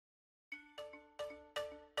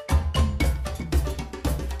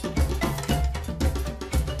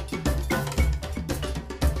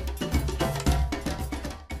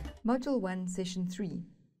Module 1, Session 3.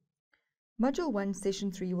 Module 1,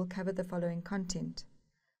 Session 3 will cover the following content: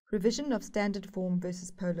 revision of standard form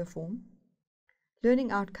versus polar form,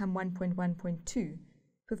 learning outcome 1.1.2,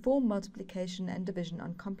 perform multiplication and division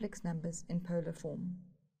on complex numbers in polar form,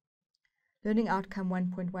 learning outcome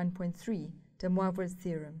 1.1.3, Moivre's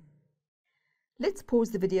theorem. Let's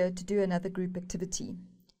pause the video to do another group activity.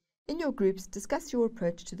 In your groups, discuss your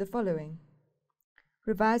approach to the following: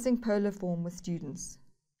 revising polar form with students,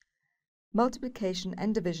 multiplication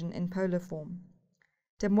and division in polar form,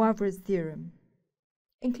 Moivre's theorem.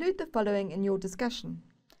 Include the following in your discussion.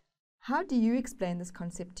 How do you explain this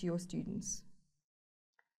concept to your students?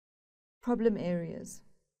 Problem areas,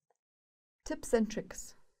 tips and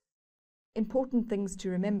tricks, important things to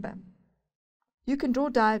remember. You can draw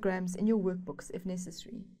diagrams in your workbooks if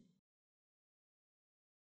necessary.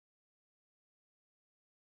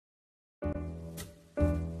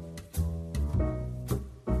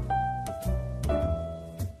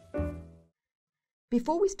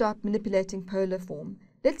 Before we start manipulating polar form,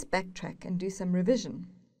 let's backtrack and do some revision.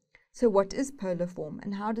 So what is polar form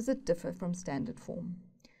and how does it differ from standard form?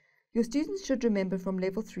 Your students should remember from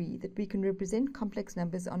level 3 that we can represent complex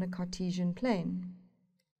numbers on a Cartesian plane.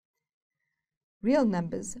 Real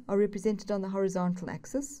numbers are represented on the horizontal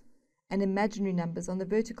axis and imaginary numbers on the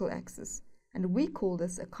vertical axis, and we call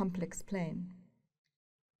this a complex plane.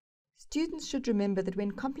 Students should remember that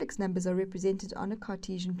when complex numbers are represented on a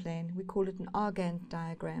Cartesian plane, we call it an Argand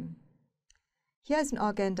diagram. Here's an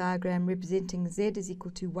Argand diagram representing z is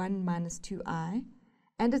equal to 1 minus 2i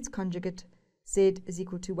and its conjugate z is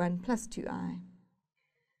equal to 1 plus 2i.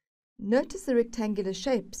 Notice the rectangular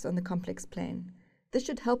shapes on the complex plane. This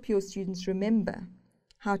should help your students remember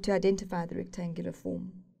how to identify the rectangular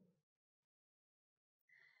form.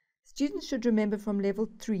 Students should remember from level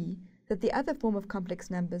 3 that the other form of complex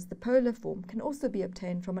numbers, the polar form, can also be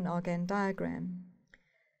obtained from an Argand diagram.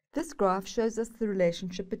 This graph shows us the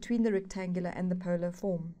relationship between the rectangular and the polar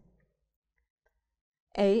form.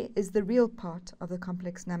 A is the real part of the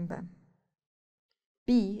complex number.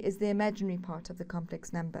 B is the imaginary part of the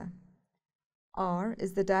complex number. R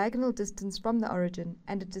is the diagonal distance from the origin,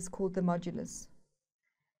 and it is called the modulus.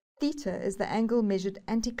 Theta is the angle measured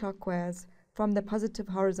anticlockwise from the positive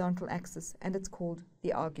horizontal axis, and it's called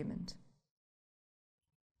the argument.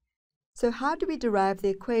 So how do we derive the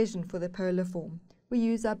equation for the polar form? We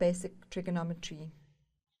use our basic trigonometry.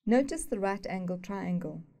 Notice the right-angled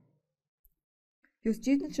triangle. Your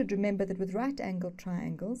students should remember that with right-angled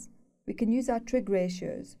triangles, we can use our trig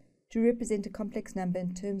ratios to represent a complex number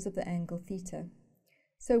in terms of the angle theta.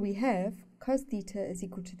 So we have cos theta is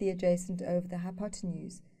equal to the adjacent over the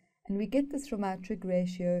hypotenuse, and we get this from our trig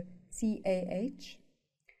ratio CAH,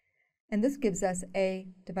 and this gives us A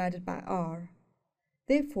divided by R.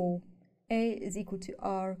 Therefore, A is equal to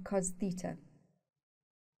R cos theta.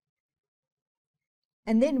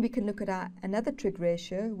 And then we can look at another trig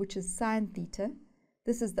ratio, which is sine theta.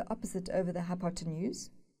 This is the opposite over the hypotenuse,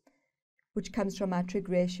 which comes from our trig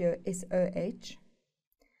ratio SOH.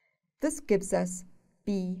 This gives us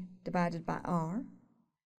B divided by R.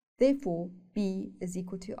 Therefore, B is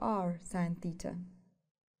equal to R sine theta.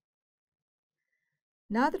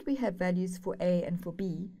 Now that we have values for A and for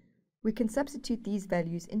B, we can substitute these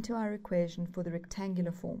values into our equation for the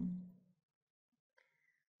rectangular form.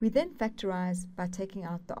 We then factorize by taking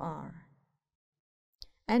out the R,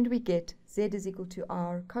 and we get z is equal to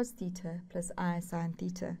R cos theta plus I sine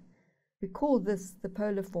theta. We call this the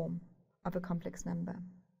polar form of a complex number.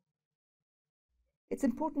 It's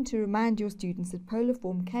important to remind your students that polar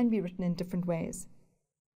form can be written in different ways.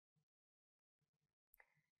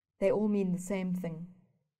 They all mean the same thing.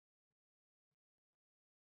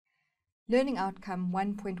 Learning outcome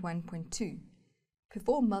 1.1.2.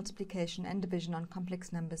 Perform multiplication and division on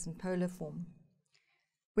complex numbers in polar form.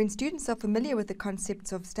 When students are familiar with the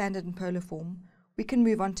concepts of standard and polar form, we can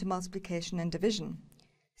move on to multiplication and division.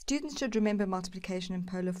 Students should remember multiplication in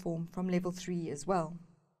polar form from level 3 as well.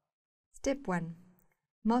 Step 1.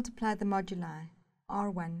 Multiply the moduli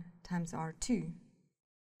R1 times R2.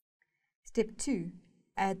 Step 2.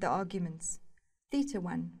 Add the arguments theta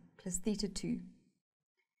 1 plus theta 2.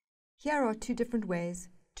 Here are two different ways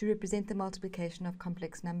to represent the multiplication of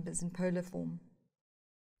complex numbers in polar form.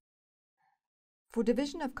 For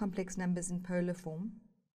division of complex numbers in polar form,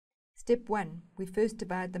 step 1, we first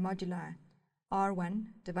divide the moduli R1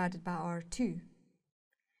 divided by R2.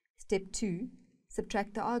 Step 2,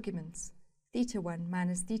 subtract the arguments theta 1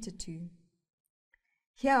 minus theta 2.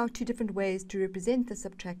 Here are two different ways to represent the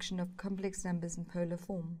subtraction of complex numbers in polar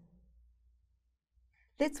form.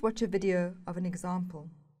 Let's watch a video of an example.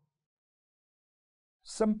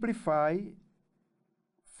 Simplify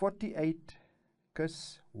 48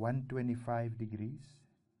 cos 125 degrees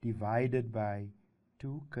divided by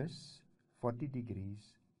 2 cos 40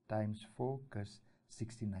 degrees times 4 cos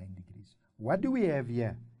 69 degrees. What do we have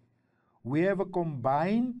here? We have a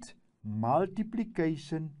combined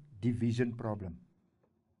multiplication division problem.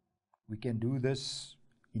 We can do this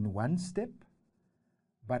in one step,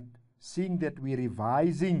 but seeing that we're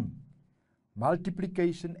revising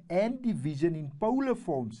multiplication and division in polar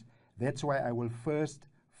forms, that's why I will first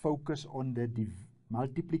focus on the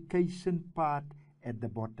multiplication part at the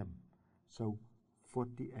bottom. So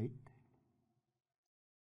 48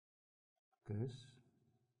 cos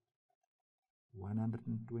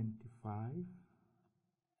 125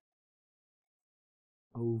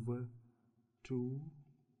 over 2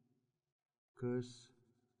 cos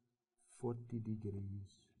 40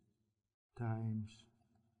 degrees times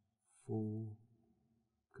 4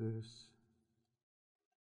 cos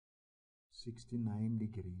 69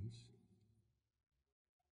 degrees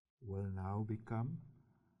will now become,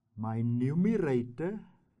 my numerator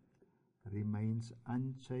remains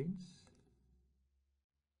unchanged,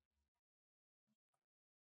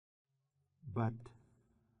 but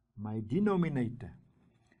my denominator,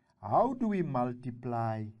 how do we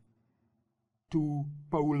multiply two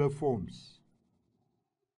polar forms?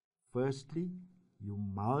 Firstly, you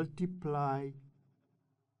multiply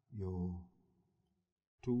your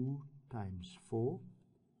 2 times 4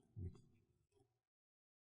 with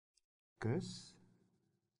cos.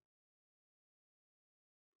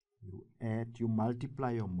 You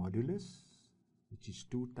multiply your modulus, which is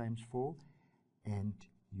 2 times 4, and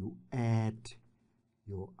you add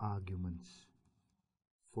your arguments,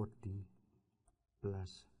 40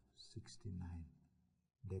 plus 69.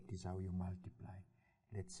 That is how you multiply.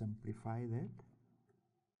 Let's simplify that.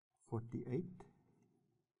 48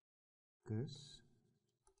 cos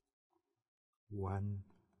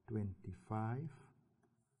 125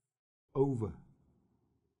 over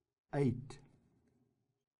 8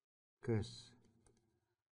 cos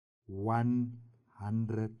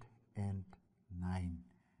 109,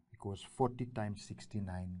 because 40 times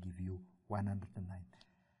 69 give you 109.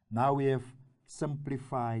 Now we have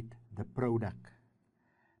simplified the product.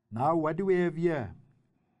 Now what do we have here?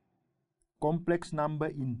 Complex number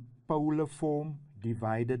in polar form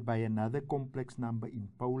divided by another complex number in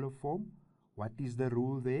polar form. What is the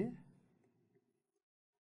rule there?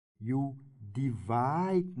 You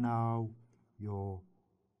divide now your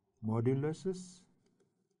moduluses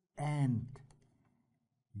and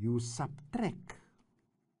you subtract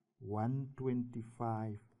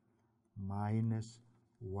 125 minus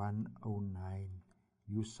 109.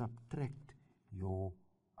 You subtract your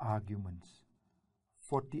arguments.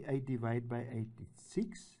 48 divided by 8 is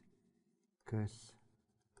 6, cos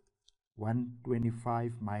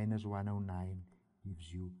 125 minus 109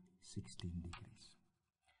 gives you 16 degrees.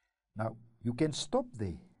 Now, you can stop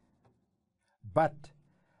there, but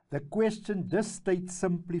the question just states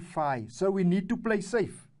simplify, so we need to play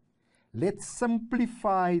safe. Let's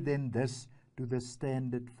simplify then this to the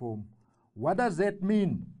standard form. What does that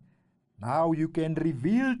mean? Now you can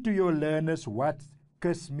reveal to your learners what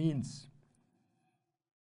cos means.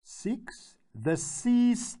 6, the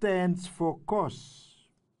C stands for cos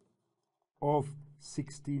of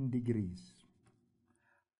 16 degrees,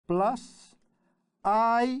 plus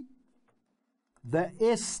I, the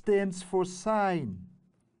S stands for sine,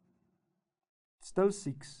 still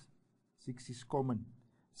 6, 6 is common,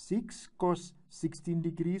 6 cos 16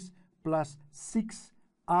 degrees plus 6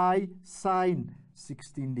 I sine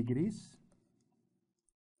 16 degrees.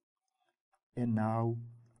 And now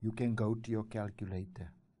you can go to your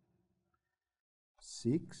calculator.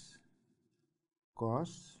 6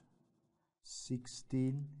 cos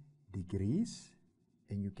 16 degrees,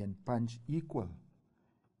 and you can punch equal.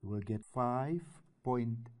 You will get 5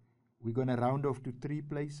 point, we're going to round off to 3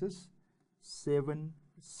 places,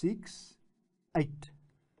 768.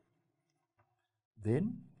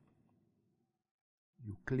 Then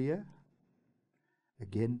you clear.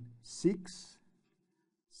 Again, 6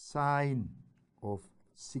 sine of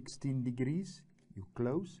 16 degrees, you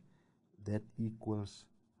close. That equals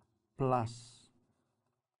plus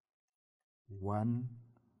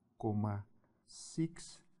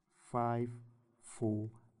 1,654,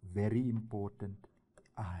 very important,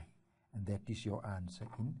 I. And that is your answer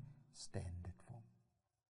in standard form.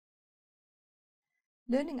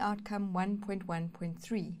 Learning outcome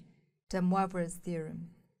 1.1.3, Moivre's theorem.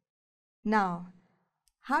 Now,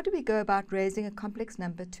 how do we go about raising a complex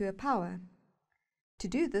number to a power? To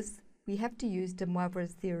do this, we have to use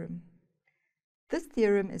Moivre's theorem. This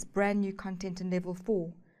theorem is brand new content in level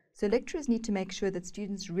 4, so lecturers need to make sure that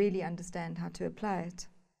students really understand how to apply it.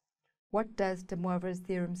 What does de Moivre's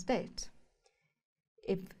theorem state?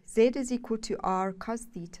 If z is equal to r cos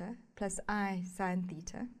theta plus I sin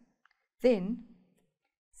theta, then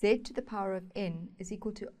z to the power of n is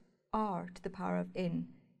equal to r to the power of n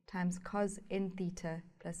times cos n theta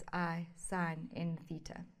plus I sin n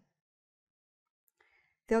theta.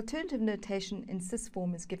 The alternative notation in cis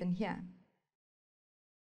form is given here.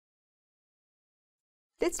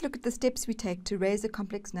 Let's look at the steps we take to raise a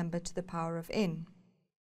complex number to the power of n.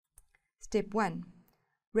 Step 1.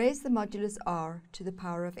 Raise the modulus r to the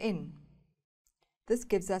power of n. This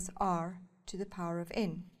gives us r to the power of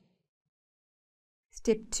n.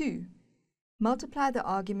 Step 2. Multiply the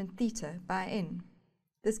argument theta by n.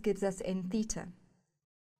 This gives us n theta.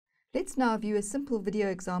 Let's now view a simple video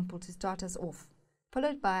example to start us off,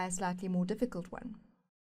 followed by a slightly more difficult one.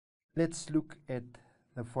 Let's look at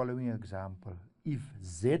the following example. If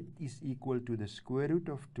z is equal to the square root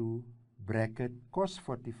of 2 bracket cos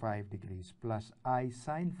 45 degrees plus I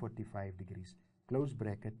sin 45 degrees, close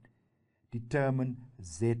bracket, determine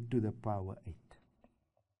z to the power 8.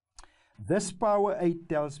 This power 8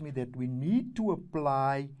 tells me that we need to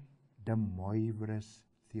apply de Moivre's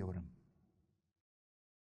theorem.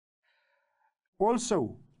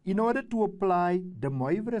 Also, in order to apply de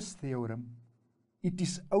Moivre's theorem, it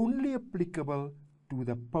is only applicable to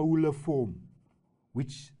the polar form,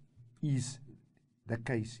 which is the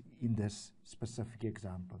case in this specific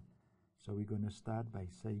example. So we're going to start by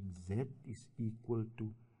saying z is equal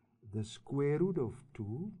to the square root of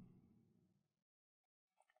 2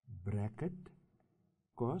 bracket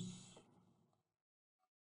cos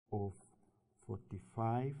of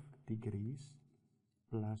 45 degrees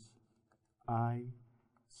plus I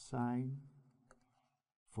sin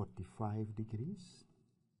 45 degrees.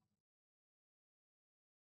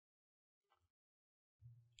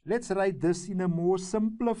 Let's write this in a more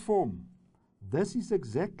simpler form. This is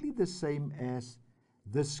exactly the same as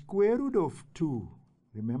the square root of 2.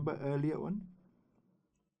 Remember earlier on?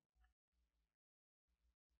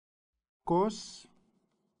 Cos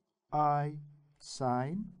I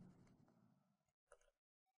sin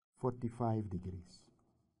 45 degrees.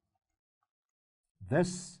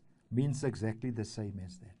 This means exactly the same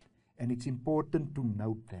as that. And it's important to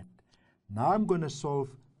note that. Now I'm going to solve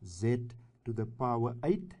z to the power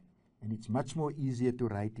 8, and it's much more easier to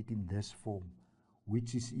write it in this form,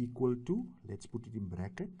 which is equal to, let's put it in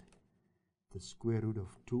bracket, the square root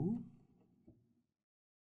of 2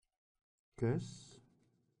 cos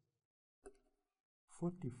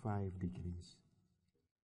 45 degrees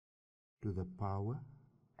to the power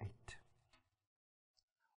 8.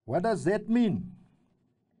 What does that mean?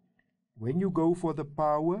 When you go for the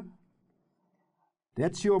power,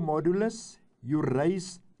 that's your modulus. You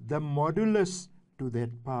raise the modulus to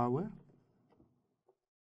that power,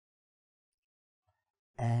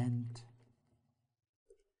 and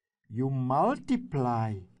you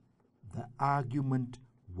multiply the argument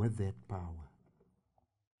with that power.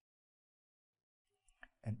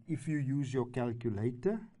 And if you use your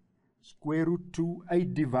calculator, square root 2, I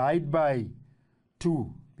divide by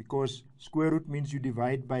 2, because square root means you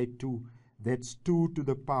divide by 2. That's 2 to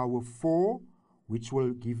the power 4, which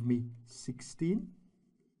will give me 16,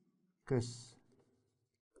 because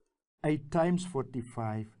 8 times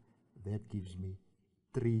 45, that gives me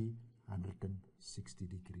 360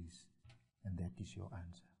 degrees. And that is your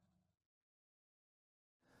answer.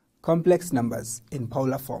 Complex numbers in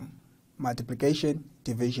polar form, multiplication,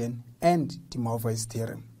 division, and de Moivre's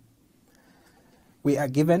theorem. We are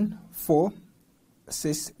given 4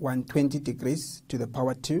 cis 120 degrees to the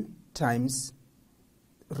power 2 times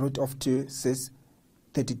root of 2 cis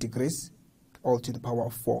 30 degrees all to the power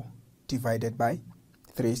of 4 divided by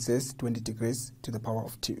 3 cis 20 degrees to the power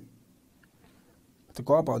of 2. To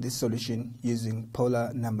go about this solution using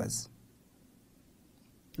polar numbers,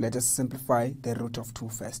 let us simplify the root of 2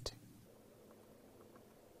 first.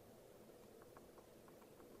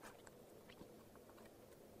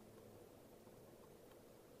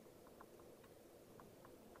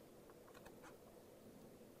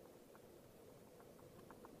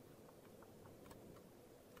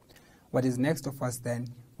 What is next of us then,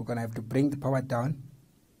 we're going to have to bring the power down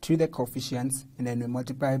to the coefficients, and then we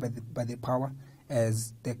multiply by the power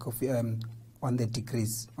as the on the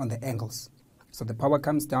degrees, on the angles. So the power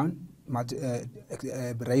comes down,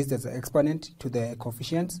 raised as an exponent to the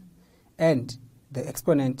coefficients, and the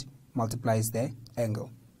exponent multiplies the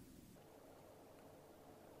angle.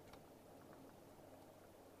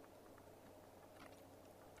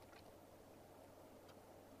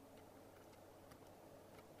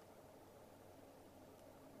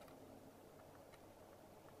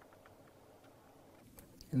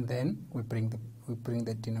 And then we bring the we bring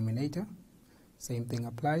the denominator. Same thing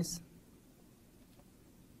applies.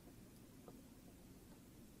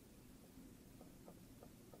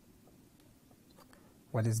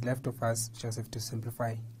 What is left of us, just have to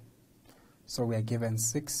simplify. So we are given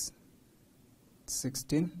 6,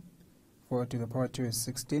 16. 4 to the power 2 is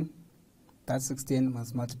 16. That 16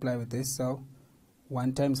 must multiply with this, so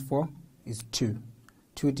 1 times 4 is 2.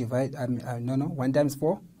 1 times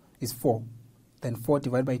 4 is 4. Then 4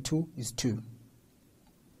 divided by 2 is 2.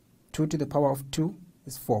 2 to the power of 2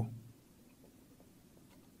 is 4.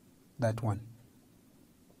 That one.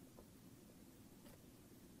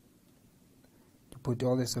 To put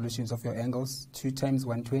all the solutions of your angles, 2 times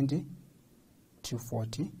 120,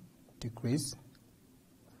 240 degrees.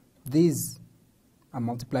 These are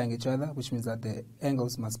multiplying each other, which means that the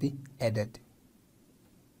angles must be added.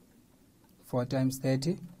 4 times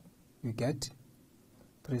 30, you get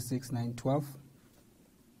 3, 6, 9, 12,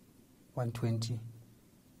 120.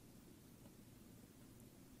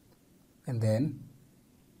 And then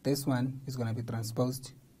this one is going to be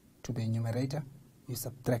transposed to the numerator. You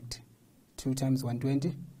subtract 2 times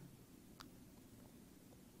 120.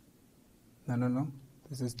 No.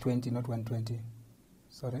 This is 20, not 120.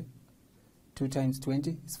 Sorry. 2 times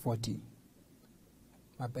 20 is 40.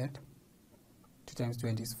 My bad. 2 times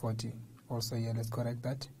 20 is 40. Also here, let's correct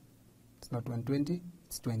that. It's not 120,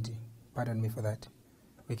 it's 20. Pardon me for that.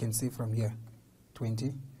 We can see from here,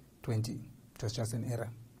 20, 20. It was just an error.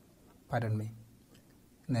 Pardon me.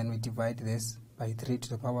 And then we divide this by 3 to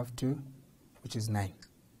the power of 2, which is 9.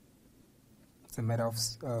 It's a matter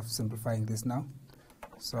of simplifying this now.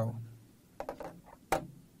 So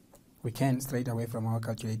we can straight away from our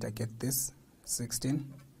calculator get this. 16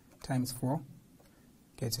 times 4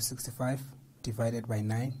 gets you 65 divided by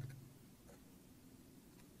 9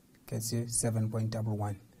 gets you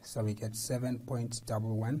 7.11. So we get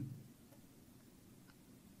 7.11.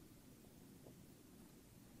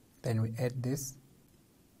 Then we add this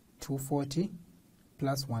 240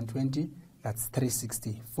 plus 120, that's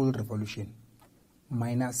 360 full revolution,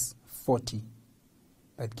 minus 40,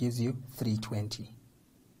 that gives you 320.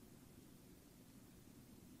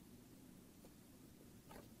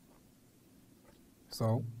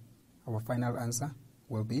 So our final answer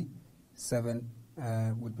will be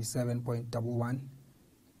 7.11.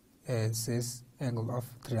 It says angle of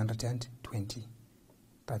 320.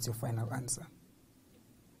 That's your final answer.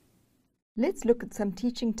 Let's look at some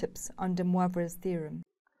teaching tips on de Moivre's theorem.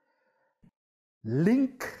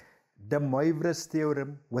 Link de Moivre's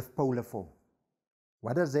theorem with polar form.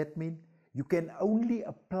 What does that mean? You can only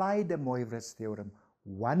apply de Moivre's theorem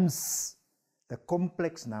once the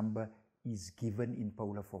complex number is given in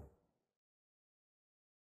polar form.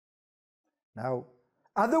 Now,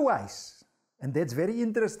 otherwise, and that's very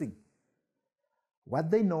interesting, what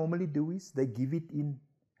they normally do is they give it in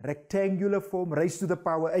rectangular form, raised to the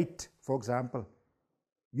power 8, for example.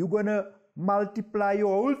 You're going to multiply your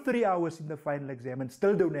whole 3 hours in the final exam and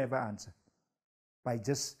still don't have an answer by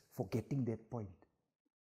just forgetting that point.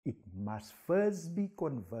 It must first be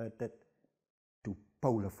converted to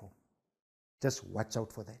polar form. Just watch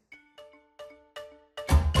out for that.